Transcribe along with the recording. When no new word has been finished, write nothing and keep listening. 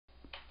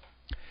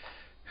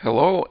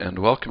Hello and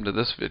welcome to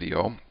this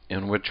video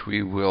in which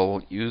we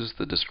will use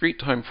the discrete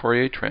time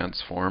Fourier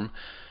transform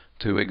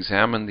to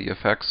examine the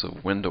effects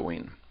of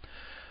windowing.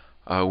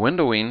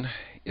 Windowing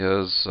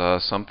is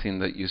something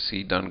that you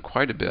see done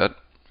quite a bit.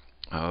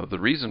 The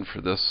reason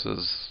for this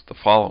is the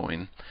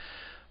following.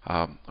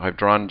 I've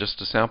drawn just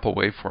a sample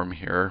waveform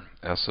here,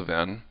 S of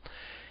n,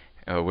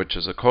 which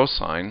is a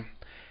cosine,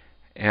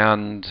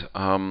 and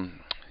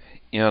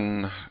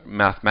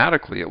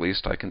mathematically at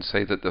least I can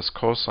say that this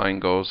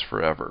cosine goes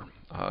forever.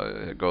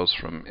 It goes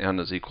from n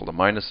is equal to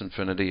minus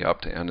infinity up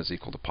to n is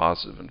equal to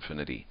positive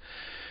infinity.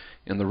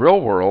 In the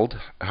real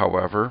world,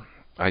 however,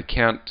 I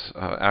can't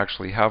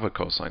actually have a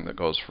cosine that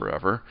goes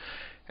forever.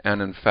 And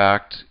in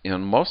fact,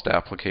 in most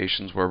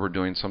applications where we're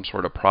doing some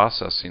sort of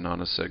processing on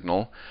a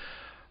signal,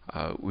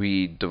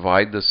 we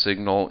divide the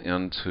signal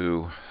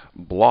into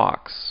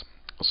blocks.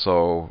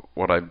 So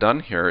what I've done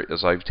here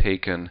is I've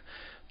taken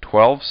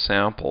 12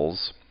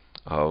 samples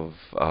of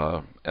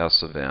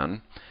S of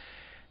n,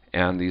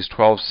 and these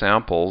 12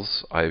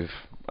 samples I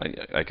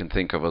can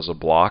think of as a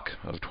block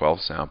of 12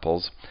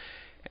 samples,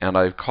 and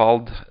I've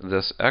called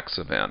this X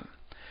of n.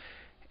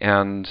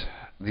 And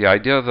the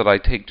idea that I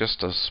take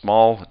just a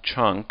small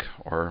chunk,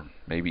 or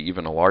maybe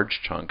even a large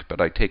chunk, but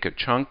I take a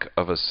chunk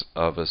of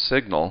a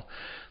signal,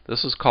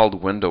 this is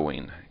called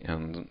windowing.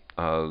 And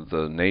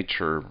the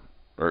nature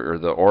or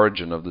the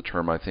origin of the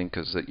term, I think,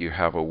 is that you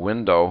have a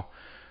window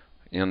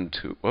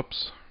into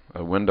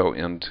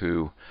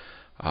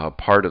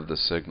part of the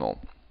signal.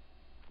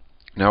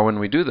 Now when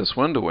we do this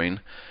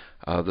windowing,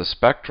 the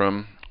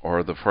spectrum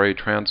or the Fourier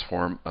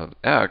transform of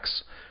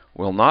X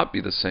will not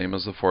be the same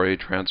as the Fourier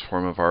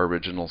transform of our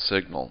original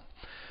signal.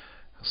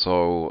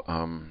 So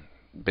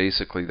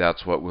basically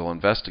that's what we'll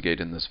investigate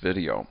in this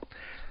video.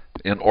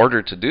 In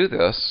order to do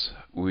this,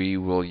 we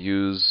will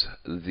use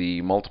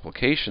the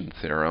multiplication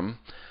theorem,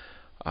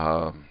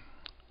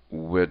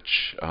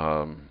 which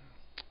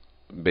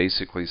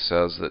basically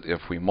says that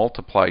if we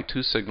multiply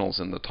two signals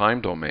in the time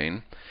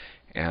domain,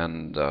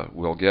 and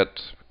we'll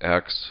get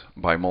X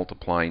by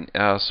multiplying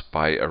S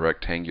by a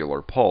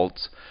rectangular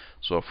pulse.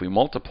 So if we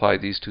multiply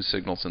these two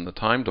signals in the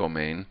time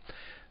domain,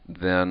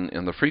 then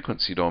in the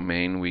frequency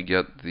domain we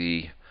get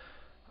the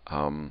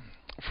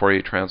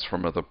Fourier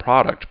transform of the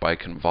product by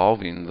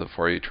convolving the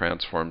Fourier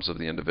transforms of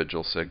the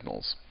individual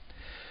signals.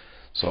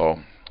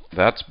 So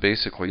that's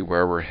basically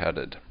where we're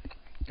headed.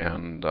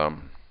 And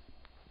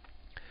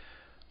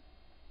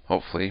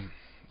hopefully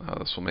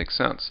this will make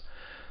sense.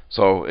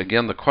 So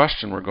again, the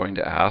question we're going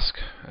to ask,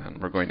 and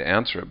we're going to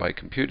answer it by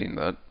computing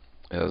that,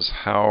 is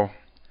how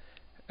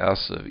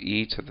S of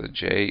e to the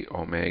j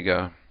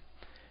omega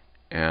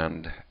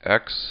and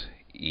x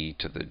e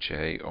to the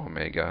j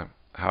omega,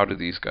 how do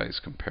these guys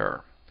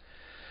compare?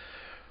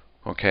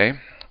 Okay,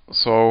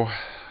 so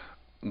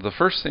the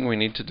first thing we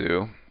need to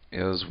do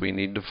is we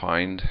need to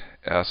find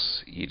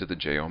S e to the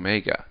j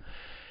omega.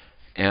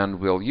 And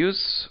we'll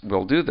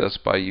do this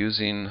by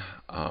using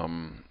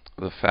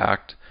the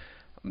fact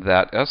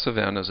that S of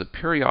n is a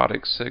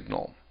periodic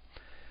signal.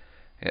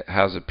 It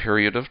has a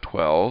period of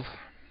 12,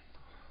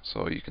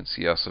 so you can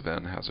see S of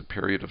n has a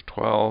period of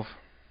 12,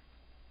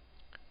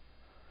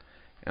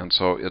 and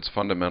so its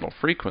fundamental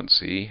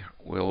frequency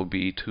will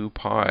be 2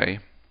 pi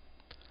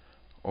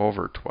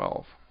over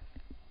 12.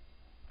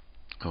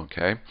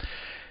 Okay,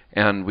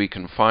 and we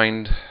can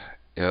find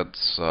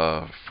its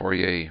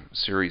Fourier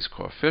series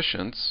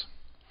coefficients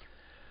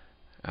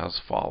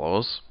as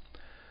follows.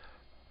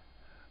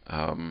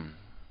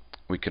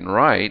 We can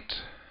write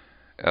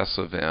S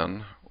of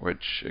n,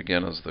 which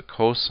again is the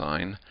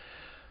cosine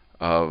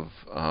of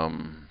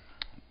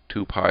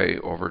 2 pi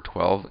over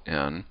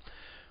 12n.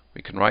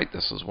 We can write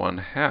this as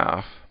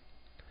 1/2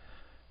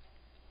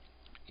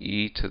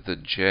 e to the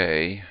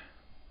j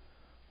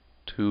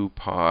 2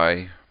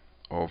 pi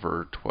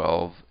over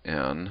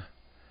 12n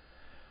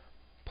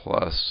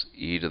plus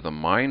e to the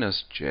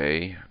minus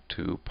j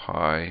 2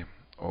 pi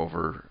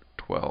over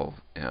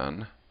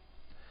 12n.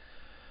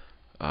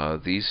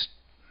 These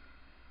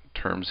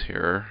terms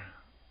here,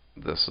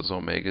 this is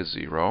omega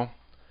 0,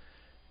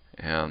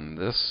 and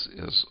this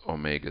is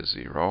omega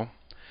 0.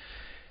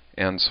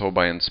 And so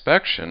by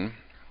inspection,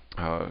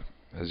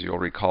 as you'll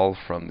recall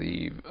from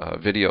the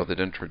video that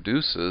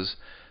introduces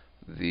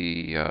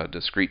the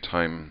discrete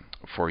time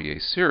Fourier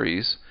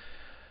series,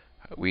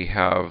 we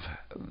have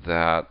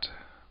that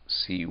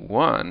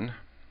C1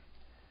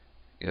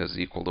 is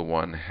equal to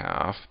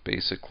 1/2.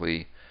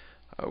 Basically,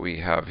 we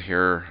have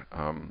here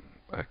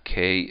a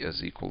k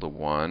is equal to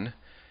 1.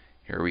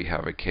 Here we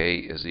have a k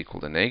is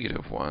equal to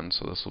 -1,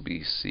 so this will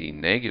be C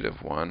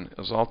 -1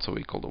 is also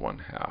equal to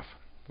 1/2.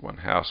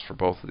 1/2s for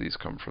both of these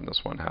come from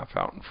this 1/2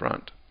 out in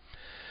front.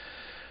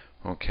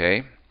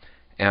 Okay,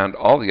 and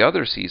all the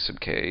other C sub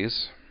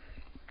k's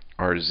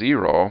are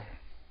 0.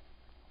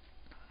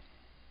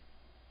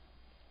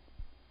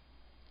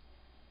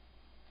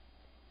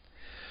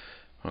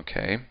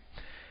 Okay,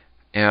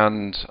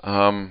 and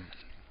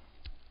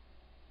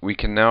we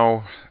can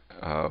now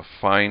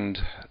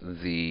find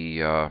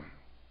the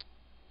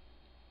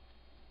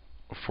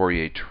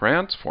Fourier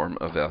transform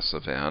of S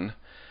of n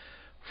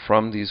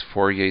from these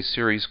Fourier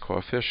series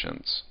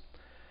coefficients.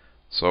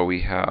 So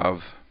we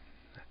have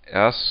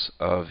s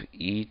of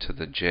e to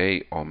the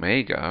j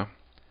omega.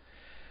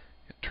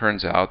 It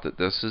turns out that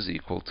this is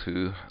equal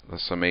to the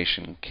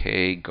summation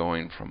k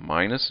going from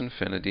minus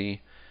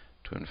infinity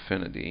to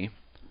infinity,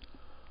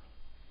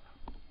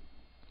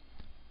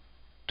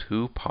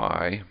 2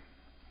 pi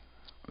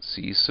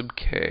c sub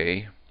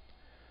k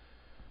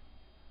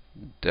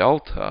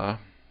delta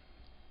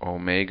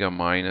omega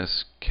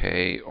minus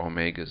k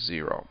omega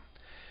 0.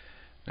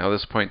 Now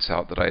this points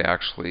out that I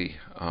actually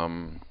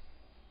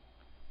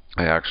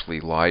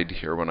lied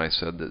here when I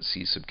said that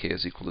c sub k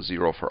is equal to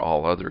 0 for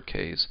all other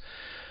k's.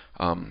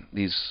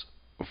 These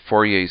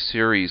Fourier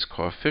series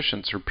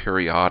coefficients are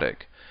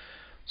periodic.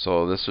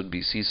 So this would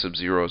be c sub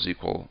 0 is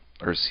equal,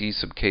 or c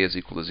sub k is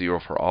equal to 0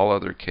 for all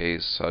other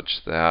k's,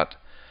 such that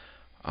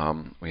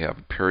we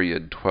have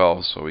period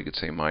 12, so we could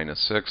say minus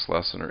 6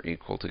 less than or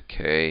equal to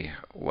k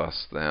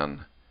less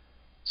than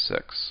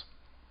 6.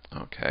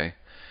 Okay.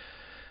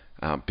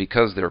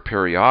 Because they're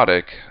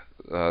periodic,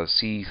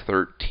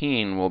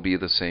 C13 will be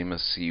the same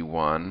as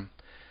C1,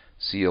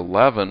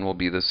 C11 will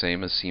be the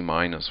same as C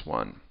minus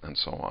 1, and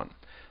so on.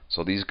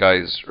 So these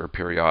guys are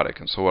periodic.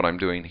 And so what I'm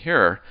doing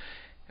here,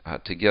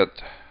 to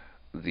get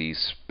the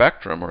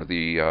spectrum or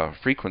the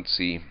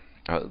frequency,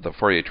 the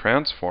Fourier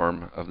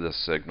transform of this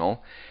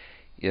signal,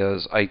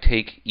 is I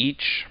take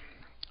each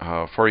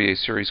Fourier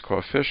series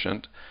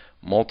coefficient,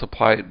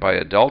 multiply it by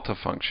a delta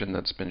function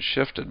that's been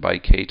shifted by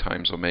k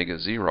times omega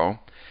 0,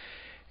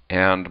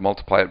 and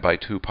multiply it by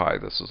 2 pi.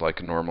 This is like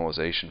a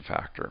normalization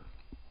factor.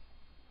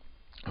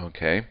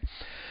 Okay,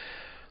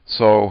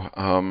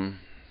 so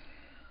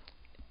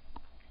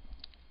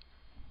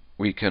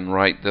we can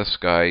write this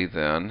guy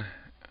then.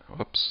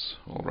 Whoops,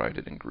 we'll write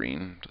it in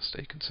green to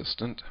stay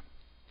consistent.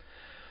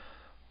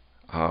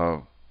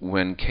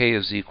 When k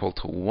is equal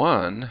to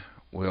 1,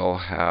 we'll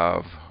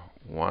have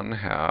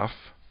 1/2,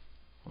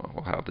 well,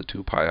 we'll have the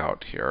 2 pi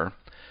out here,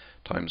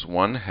 times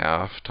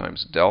 1/2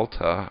 times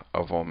delta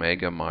of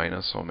omega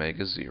minus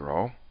omega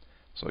 0.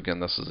 So again,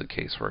 this is a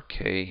case where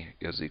k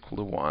is equal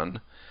to 1,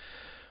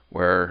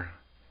 where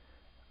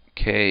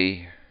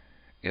k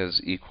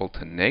is equal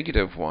to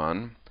negative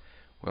 1,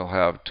 we'll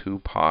have 2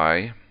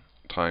 pi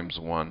times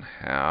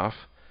 1/2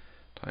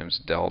 times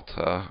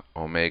delta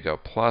omega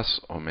plus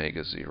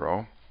omega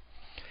 0.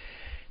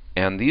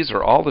 And these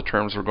are all the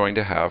terms we're going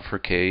to have for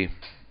k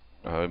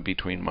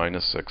between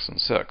minus 6 and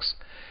 6.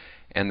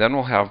 And then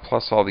we'll have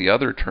plus all the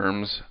other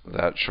terms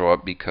that show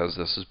up because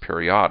this is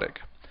periodic.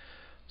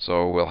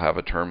 So we'll have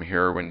a term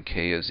here when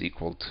k is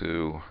equal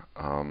to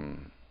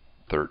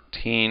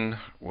 13.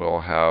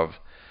 We'll have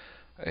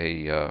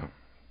a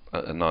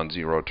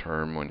non-zero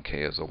term. When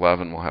k is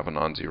 11, we'll have a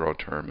non-zero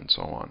term, and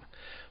so on.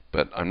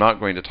 But I'm not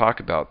going to talk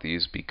about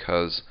these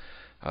because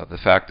the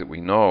fact that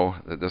we know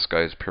that this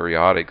guy is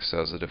periodic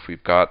says that if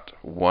we've got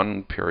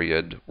one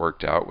period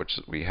worked out, which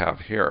we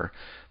have here,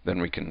 then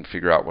we can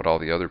figure out what all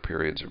the other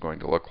periods are going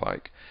to look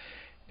like.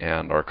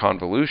 And our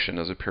convolution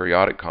is a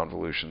periodic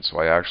convolution, so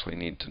I actually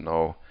need to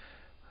know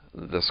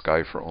this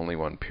guy for only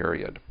one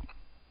period.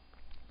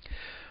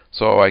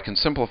 So I can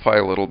simplify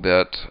a little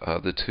bit.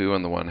 The 2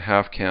 and the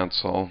 1/2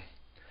 cancel.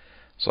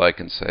 So I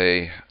can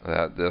say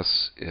that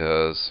this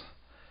is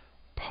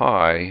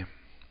pi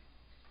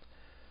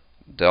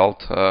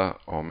delta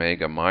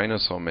omega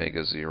minus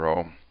omega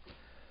 0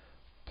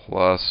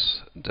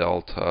 plus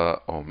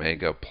delta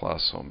omega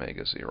plus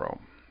omega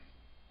 0.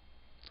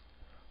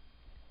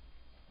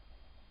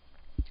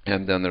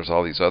 And then there's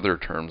all these other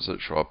terms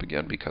that show up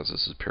again because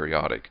this is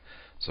periodic.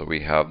 So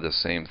we have the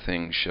same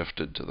thing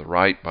shifted to the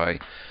right by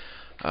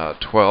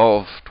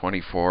 12,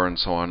 24, and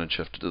so on, and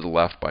shifted to the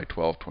left by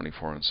 12,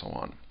 24, and so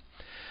on.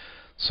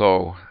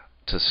 So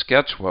to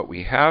sketch what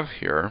we have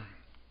here,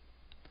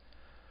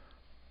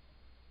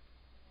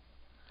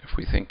 if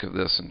we think of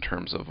this in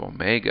terms of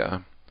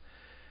omega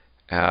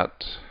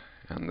at,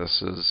 and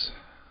this is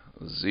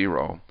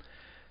 0,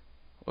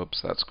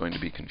 whoops, that's going to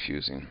be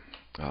confusing.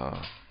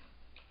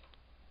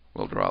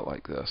 We'll draw it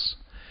like this.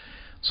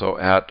 So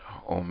at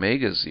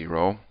omega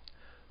 0,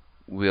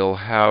 we'll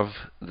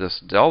have this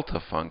delta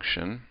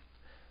function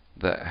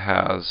that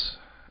has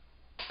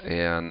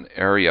an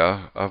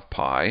area of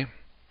pi,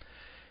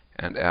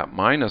 and at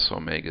minus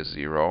omega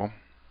 0,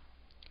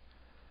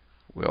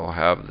 we'll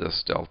have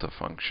this delta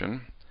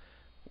function,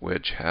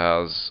 which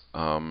has,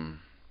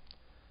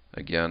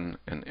 again,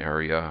 an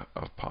area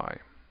of pi.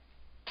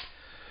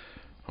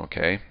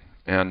 Okay,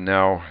 and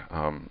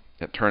now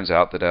it turns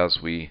out that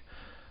as we,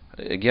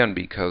 again,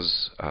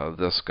 because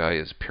this guy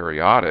is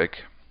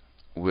periodic,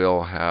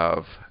 we'll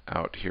have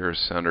out here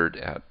centered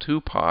at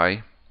 2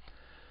 pi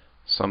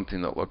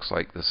something that looks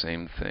like the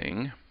same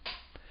thing,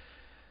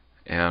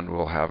 and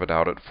we'll have it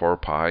out at 4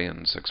 pi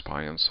and 6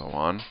 pi and so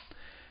on,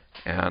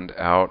 and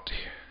out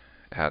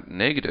at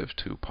negative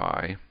 2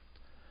 pi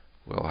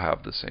we'll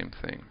have the same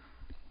thing.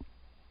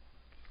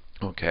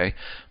 Okay,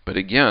 but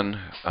again,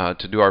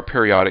 to do our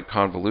periodic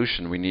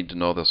convolution, we need to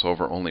know this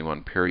over only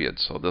one period,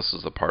 so this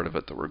is the part of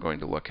it that we're going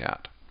to look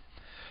at.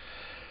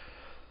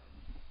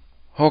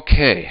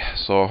 Okay,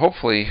 so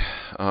hopefully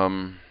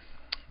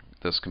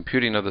this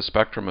computing of the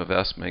spectrum of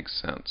S makes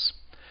sense.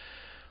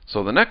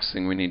 So the next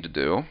thing we need to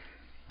do,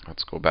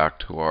 let's go back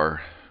to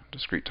our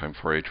discrete time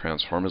Fourier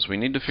transform, is we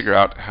need to figure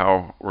out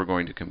how we're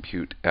going to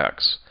compute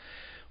x.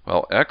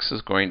 Well, x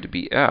is going to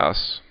be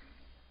S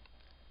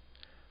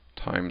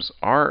times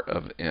R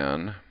of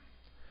n,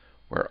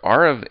 where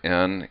R of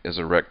n is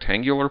a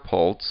rectangular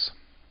pulse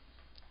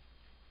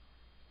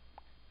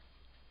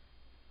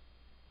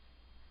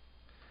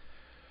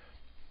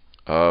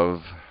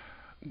of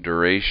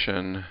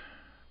duration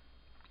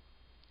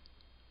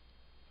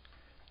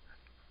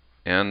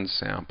n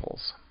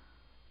samples.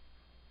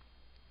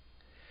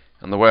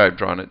 And the way I've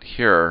drawn it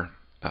here,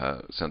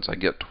 since I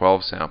get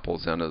 12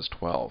 samples, n is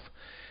 12.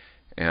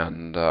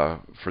 And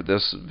for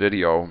this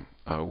video,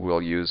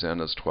 we'll use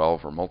n as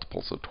 12 or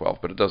multiples of 12,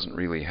 but it doesn't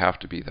really have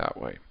to be that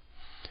way.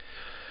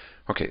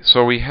 Okay,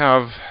 so we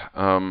have,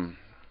 and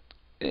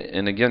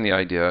again the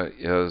idea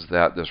is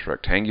that this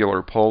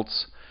rectangular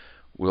pulse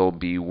will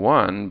be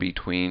 1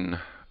 between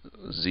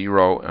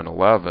 0 and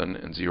 11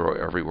 and 0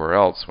 everywhere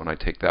else. When I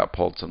take that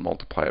pulse and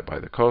multiply it by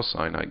the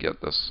cosine, I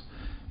get this.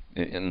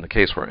 In the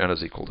case where n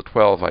is equal to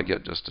 12, I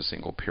get just a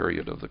single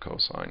period of the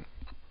cosine.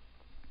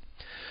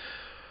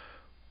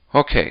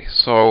 Okay,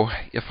 so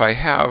if I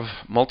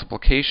have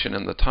multiplication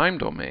in the time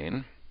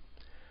domain,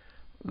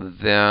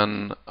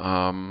 then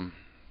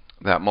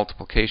that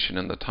multiplication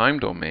in the time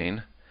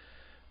domain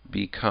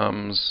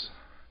becomes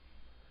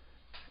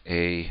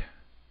a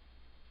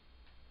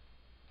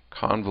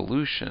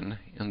convolution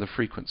in the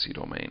frequency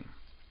domain.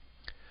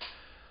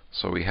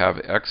 So we have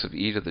x of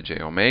e to the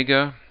j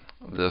omega.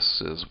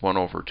 This is 1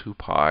 over 2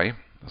 pi.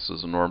 This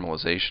is a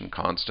normalization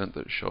constant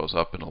that shows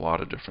up in a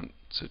lot of different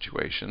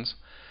situations.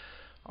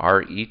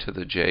 R e to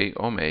the j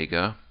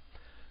omega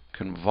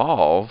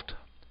convolved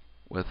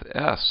with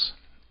s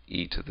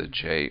e to the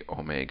j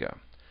omega,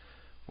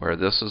 where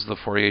this is the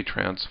Fourier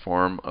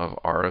transform of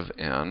R of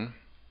n,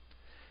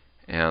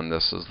 and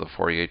this is the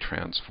Fourier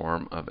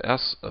transform of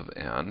s of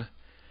n.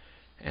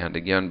 And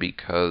again,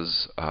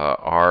 because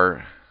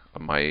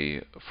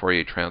my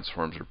Fourier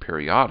transforms are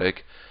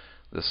periodic,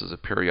 this is a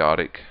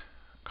periodic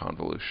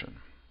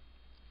convolution.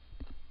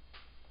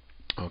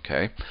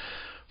 Okay.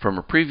 From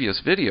a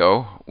previous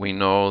video, we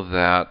know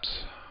that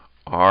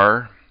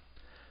R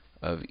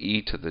of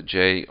e to the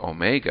j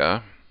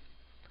omega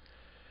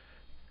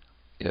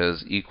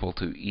is equal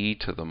to e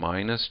to the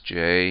minus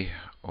j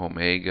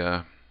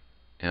omega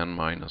n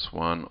minus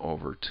 1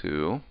 over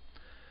 2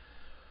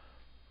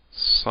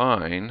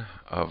 sine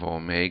of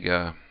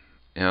omega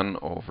n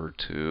over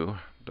 2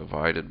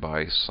 divided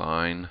by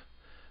sine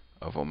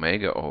of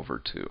omega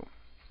over 2.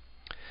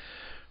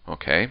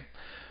 Okay,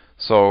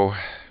 so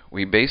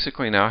we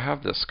basically now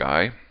have this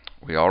guy.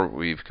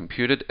 We've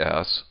computed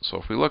S.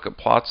 So if we look at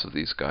plots of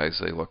these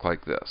guys, they look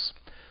like this.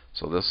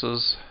 So this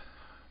is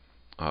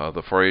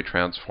the Fourier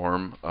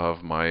transform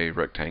of my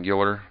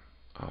rectangular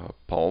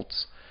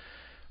pulse,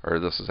 or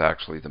this is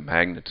actually the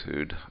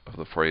magnitude of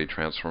the Fourier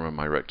transform of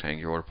my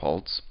rectangular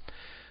pulse.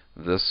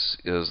 This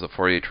is the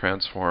Fourier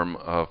transform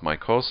of my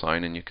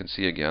cosine, and you can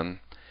see again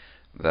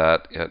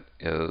that it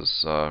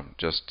is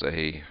just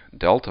a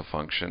delta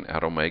function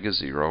at omega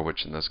 0,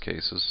 which in this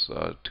case is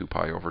 2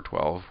 pi over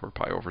 12 or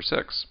pi over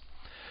 6.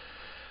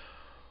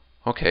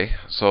 Okay,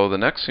 so the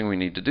next thing we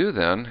need to do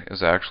then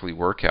is actually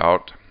work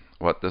out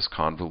what this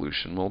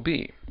convolution will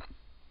be.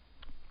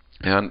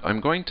 And I'm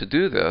going to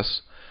do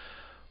this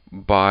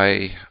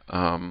by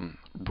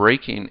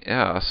breaking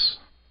S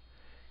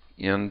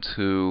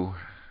into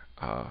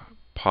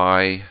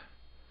pi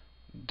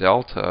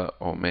delta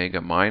omega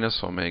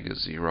minus omega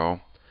 0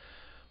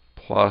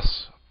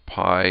 plus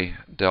pi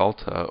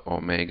delta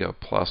omega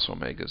plus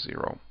omega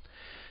 0.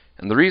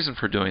 And the reason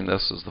for doing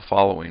this is the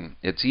following.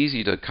 It's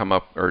easy to come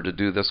up or to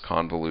do this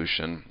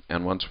convolution,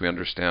 and once we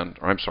understand,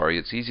 or I'm sorry,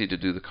 it's easy to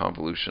do the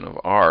convolution of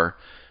R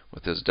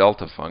with this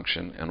delta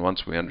function, and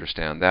once we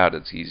understand that,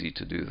 it's easy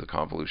to do the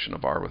convolution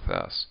of R with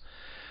S.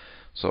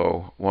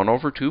 So 1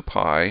 over 2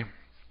 pi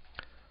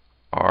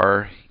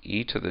R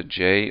e to the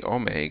j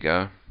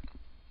omega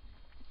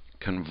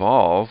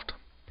convolved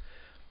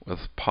with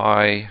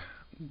pi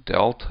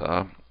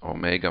delta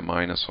omega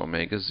minus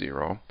omega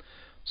 0.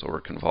 So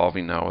we're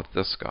convolving now with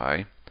this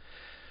guy.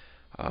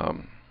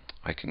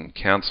 I can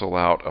cancel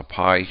out a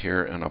pi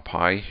here and a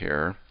pi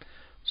here.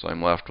 So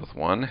I'm left with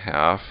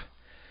 1/2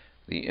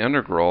 the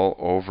integral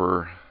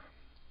over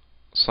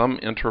some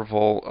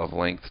interval of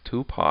length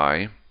 2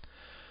 pi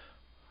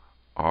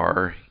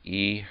r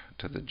e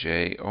to the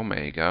j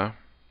omega.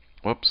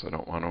 Whoops, I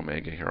don't want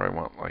omega here. I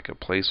want like a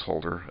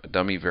placeholder, a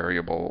dummy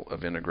variable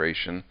of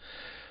integration.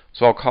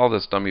 So I'll call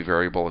this dummy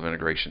variable of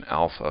integration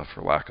alpha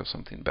for lack of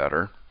something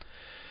better.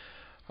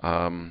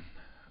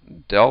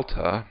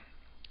 Delta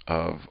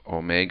of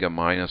omega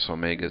minus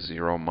omega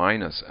 0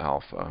 minus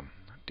alpha,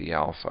 d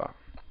alpha.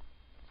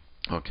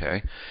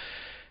 Okay,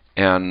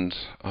 and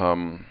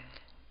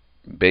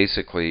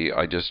basically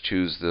I just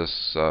choose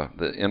this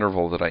the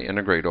interval that I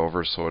integrate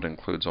over, so it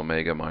includes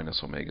omega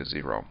minus omega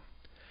 0.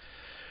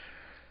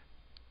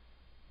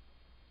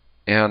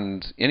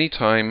 And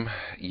anytime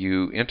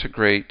you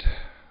integrate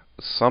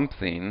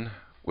something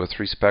with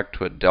respect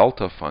to a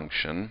delta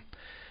function,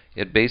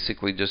 it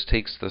basically just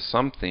takes the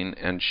something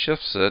and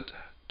shifts it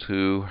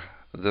to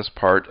this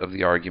part of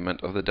the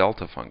argument of the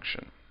delta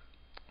function.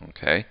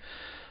 Okay,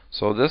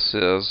 so this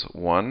is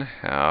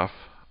 1/2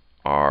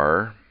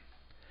 r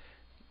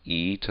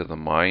e to the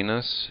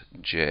minus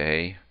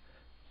j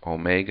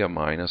omega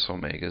minus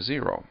omega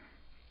 0.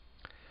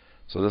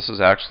 So this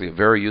is actually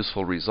a very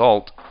useful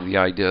result, the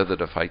idea that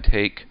if I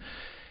take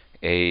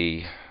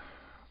a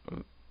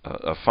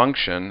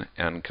function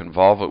and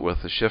convolve it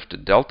with a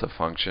shifted delta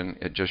function,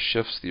 it just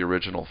shifts the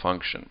original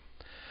function.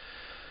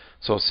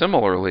 So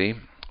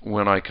similarly,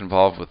 when I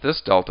convolve with this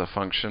delta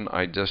function,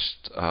 I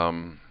just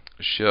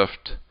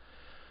shift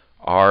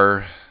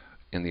r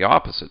in the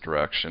opposite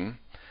direction.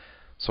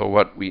 So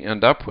what we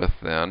end up with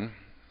then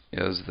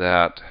is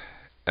that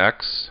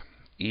x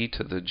e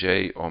to the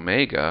j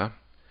omega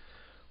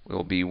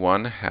will be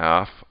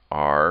 1/2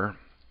 r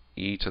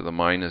e to the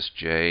minus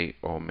j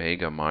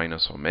omega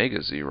minus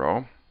omega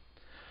 0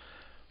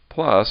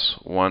 plus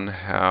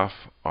 1/2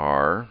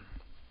 r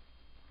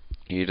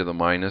e to the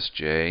minus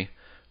j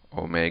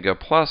omega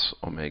plus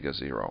omega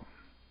 0.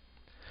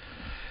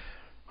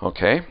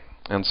 Okay,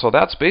 and so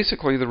that's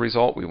basically the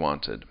result we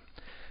wanted.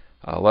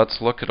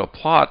 Let's look at a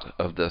plot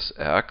of this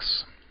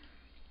x,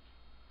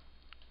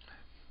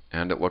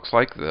 and it looks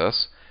like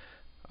this.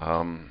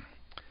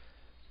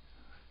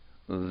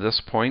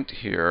 This point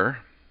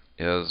here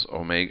is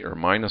omega or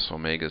minus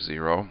omega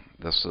 0.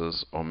 This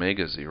is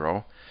omega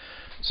 0.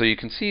 So you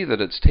can see that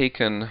it's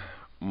taken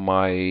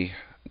my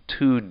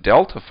two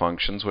delta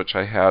functions, which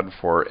I had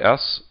for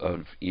s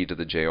of e to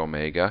the j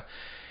omega,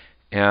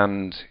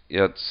 and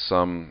it's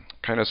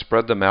kind of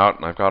spread them out,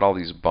 and I've got all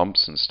these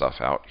bumps and stuff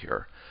out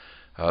here.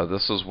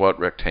 This is what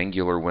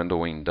rectangular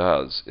windowing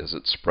does, is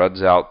it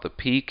spreads out the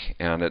peak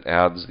and it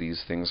adds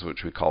these things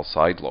which we call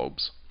side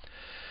lobes.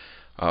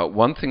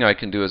 One thing I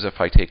can do is if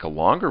I take a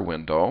longer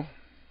window,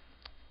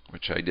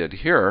 which I did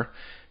here,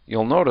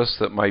 you'll notice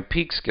that my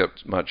peaks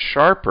get much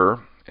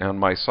sharper and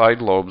my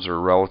side lobes are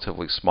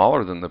relatively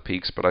smaller than the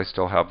peaks, but I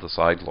still have the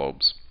side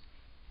lobes.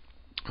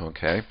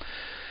 Okay,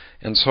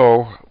 and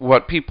so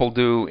what people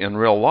do in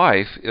real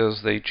life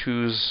is they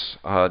choose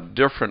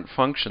different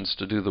functions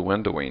to do the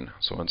windowing.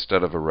 So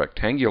instead of a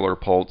rectangular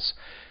pulse,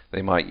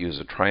 they might use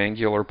a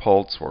triangular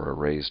pulse or a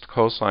raised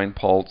cosine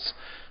pulse.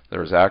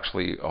 There's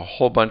actually a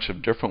whole bunch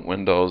of different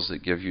windows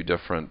that give you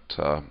different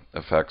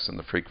effects in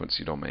the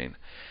frequency domain.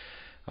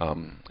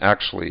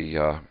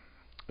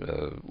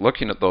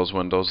 Looking at those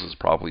windows is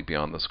probably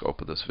beyond the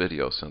scope of this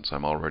video, since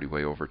I'm already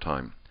way over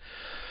time.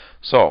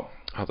 So,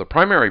 the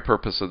primary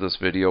purpose of this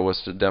video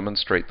was to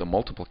demonstrate the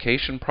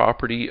multiplication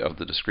property of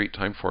the discrete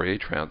time Fourier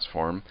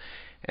transform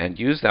and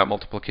use that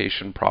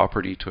multiplication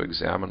property to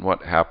examine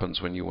what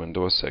happens when you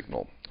window a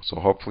signal. So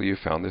hopefully you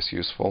found this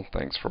useful.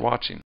 Thanks for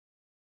watching.